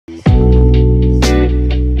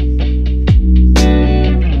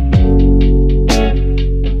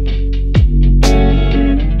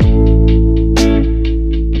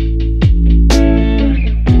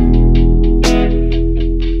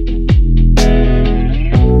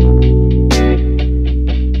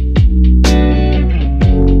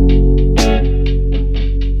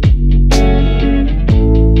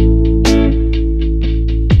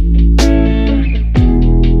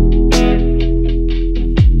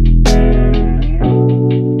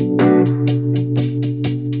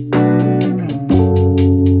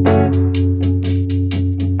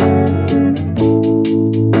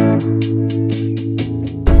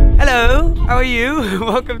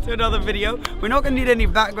video. We're not going to need any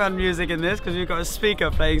background music in this because we've got a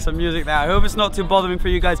speaker playing some music there. I hope it's not too bothering for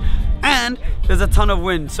you guys. And there's a ton of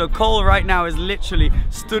wind, so Cole right now is literally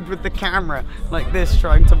stood with the camera like this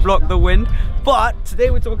trying to block the wind. But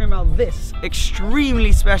today we're talking about this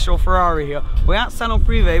extremely special Ferrari here. We're at Salon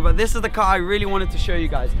Privé, but this is the car I really wanted to show you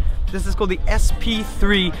guys. This is called the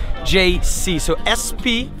SP3JC. So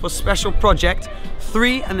SP for Special Project,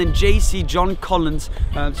 3 and then JC, John Collins.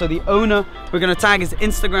 So the owner, we're going to tag his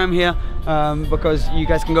Instagram here because you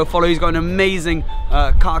guys can go follow. He's got an amazing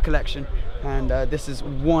car collection, and this is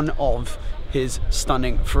one of his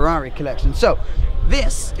stunning Ferrari collection. So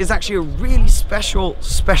this is actually a really special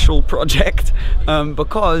project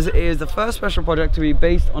because it is the first special project to be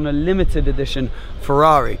based on a limited edition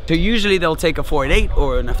Ferrari. So usually they'll take a 488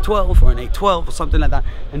 or an F12 or an 812 or something like that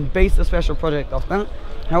and base the special project off that.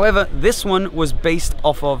 However, this one was based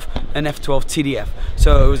off of an F12 TDF.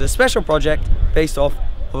 So it was a special project based off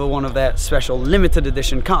of one of their special limited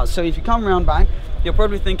edition cars. So if you come around back, you're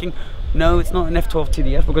probably thinking, no, it's not an F12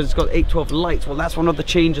 TDF because it's got 812 lights. Well, that's one of the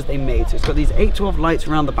changes they made. So it's got these 812 lights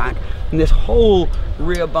around the back, and this whole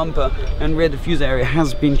rear bumper and rear diffuser area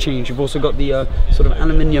has been changed. You've also got the sort of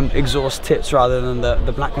aluminium exhaust tips rather than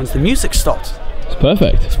the black ones. The music stopped. It's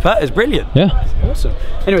perfect. It's brilliant. Yeah. It's awesome.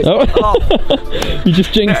 Anyways, you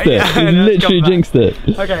just jinxed it. You literally jinxed it.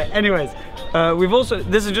 Okay, anyways.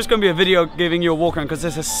 This is just going to be a video giving you a walk around because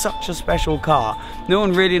this is such a special car. No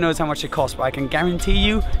one really knows how much it costs, but I can guarantee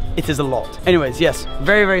you it is a lot. Anyways, yes,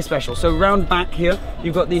 very, very special. So round back here,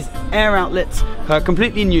 you've got these air outlets,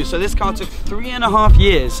 completely new. So this car took 3.5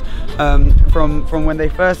 years from when they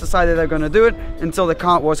first decided they're going to do it until the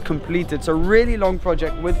car was completed. So really long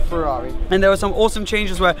project with Ferrari. And there were some awesome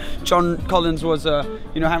changes where John Collins was,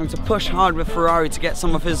 having to push hard with Ferrari to get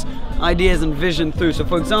some of his ideas and vision through. So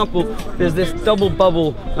for example, there's this double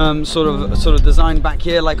bubble sort of design back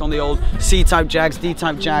here, like on the old C-type Jags,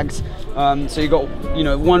 D-type Jags. So you got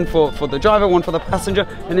one for the driver, one for the passenger,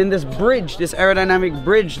 and then this bridge, this aerodynamic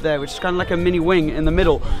bridge there, which is kind of like a mini wing in the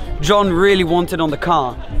middle, John really wanted on the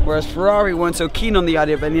car, whereas Ferrari weren't so keen on the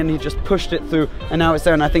idea, but in the end he just pushed it through and now it's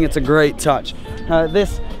there, and I think it's a great touch.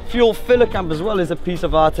 This fuel filler cap as well is a piece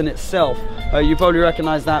of art in itself. You probably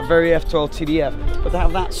recognize that, very F12 TDF, but to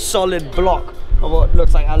have that solid block of what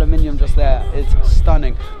looks like aluminium just there is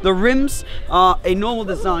stunning. The rims are a normal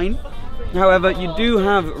design. However, you do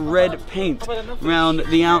have red paint around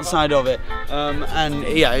the outside of it, and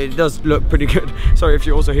yeah, it does look pretty good. Sorry if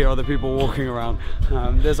you also hear other people walking around.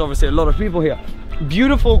 There's obviously a lot of people here.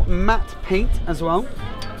 Beautiful matte paint as well.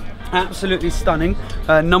 Absolutely stunning.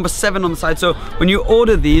 Number 7 on the side. So when you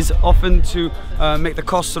order these, often to make the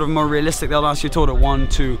cost sort of more realistic, they'll ask you to order 1,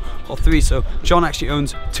 2, or 3. So John actually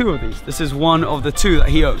owns 2 of these. This is one of the 2 that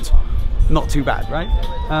he owns. Not too bad, right?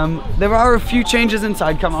 There are a few changes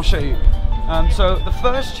inside. Come, I'll show you. So the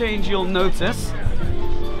first change you'll notice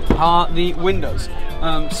are the windows.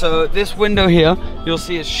 So this window here, you'll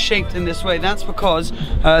see is shaped in this way. That's because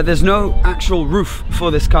there's no actual roof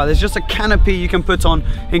for this car. There's just a canopy you can put on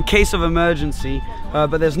in case of emergency,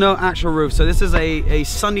 but there's no actual roof. So this is a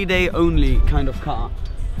sunny day only kind of car.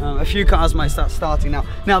 A few cars might start starting now.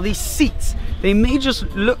 Now these seats, they may just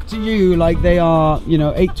look to you like they are,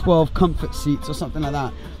 812 comfort seats or something like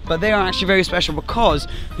that. But they are actually very special because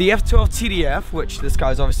the F12 TDF, which this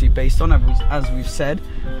car is obviously based on, as we've said,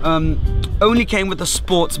 only came with the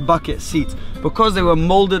sports bucket seats because they were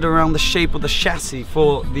molded around the shape of the chassis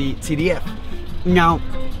for the TDF. Now,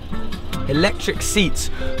 electric seats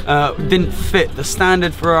didn't fit. The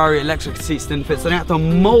standard Ferrari electric seats didn't fit, so they had to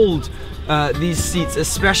mold these seats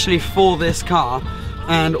especially for this car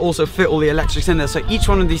and also fit all the electrics in there. So each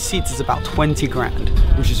one of these seats is about 20 grand,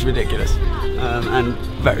 which is ridiculous. And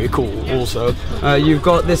very cool also. You've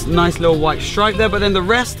got this nice little white stripe there, but then the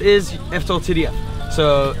rest is F12 TDF.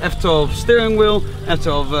 So F12 steering wheel,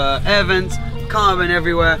 F12 air vents, carbon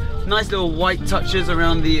everywhere. Nice little white touches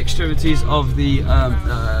around the extremities of the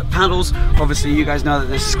paddles. Obviously you guys know that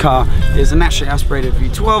this car is a naturally aspirated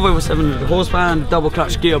V12 over 700 horsepower and double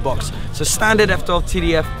clutch gearbox. So standard F12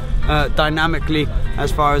 TDF dynamically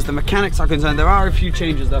as far as the mechanics are concerned. There are a few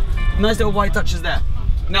changes though. Nice little white touches there.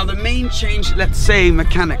 Now the main change, let's say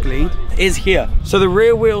mechanically, is here. So the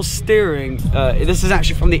rear wheel steering, this is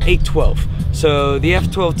actually from the 812. So the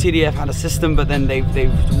F12 TDF had a system, but then they've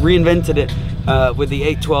reinvented it with the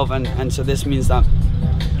 812, and so this means that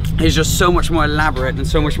it's just so much more elaborate and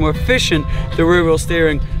so much more efficient, the rear wheel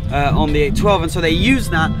steering on the 812, and so they use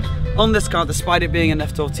that on this car despite it being an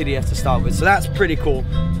F12 TDF to start with. So that's pretty cool.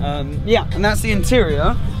 Yeah, and that's the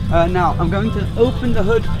interior. Now I'm going to open the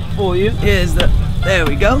hood for you. There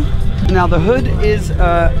we go. Now the hood is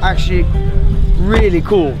actually really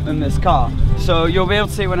cool in this car. So you'll be able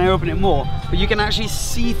to see when I open it more, but you can actually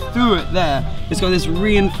see through it there. It's got this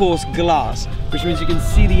reinforced glass, which means you can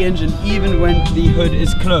see the engine even when the hood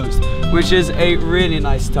is closed, which is a really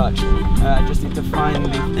nice touch. Just need to find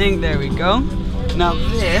the thing, there we go. Now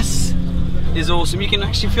this is awesome. You can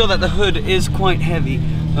actually feel that the hood is quite heavy,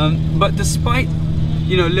 but despite,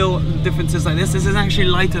 you know, little differences like this is actually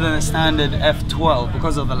lighter than a standard F12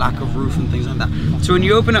 because of the lack of roof and things like that. So when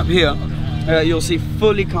you open up here, you'll see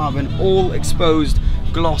fully carbon, all exposed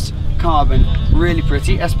gloss carbon, really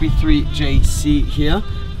pretty. SP3JC here,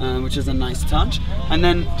 which is a nice touch. And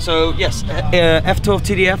then, so yes, F12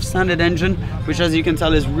 TDF standard engine, which as you can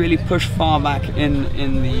tell is really pushed far back in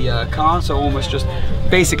the car, so almost just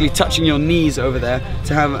basically touching your knees over there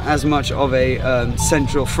to have as much of a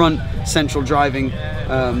central driving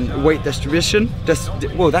weight distribution.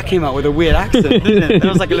 Whoa, that came out with a weird accent, didn't it? That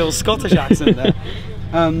was like a little Scottish accent there.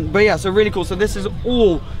 But yeah, so really cool. So this is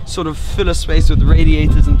all sort of filler space with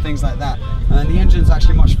radiators and things like that, and the engine's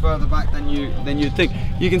actually much further back than you'd think.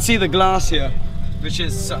 You can see the glass here, which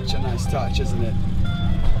is such a nice touch, isn't it?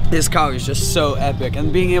 This car is just so epic,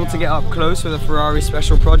 and being able to get up close with a Ferrari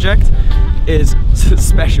special project is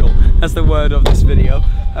special. That's the word of this video.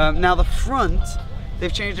 Now the front,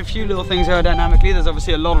 they've changed a few little things aerodynamically. There's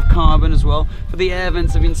obviously a lot of carbon as well, but the air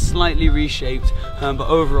vents have been slightly reshaped, but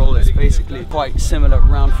overall it's basically quite similar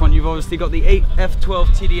round front. You've obviously got the 8 F12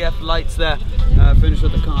 TDF lights there, finished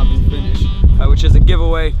with the carbon finish, which is a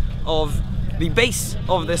giveaway of the base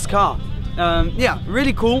of this car. Yeah,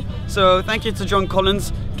 really cool. So thank you to John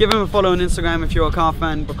Collins. Give him a follow on Instagram if you're a car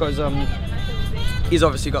fan, because he's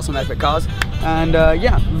obviously got some epic cars. And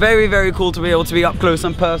yeah, very, very cool to be able to be up close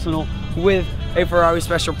and personal with a Ferrari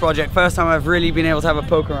special project. First time I've really been able to have a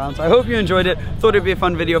poke around. So I hope you enjoyed it. Thought it'd be a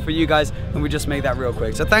fun video for you guys, and we just made that real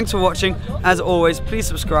quick. So thanks for watching. As always, please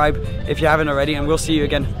subscribe if you haven't already, and we'll see you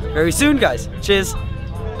again very soon, guys. Cheers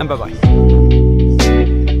and bye-bye.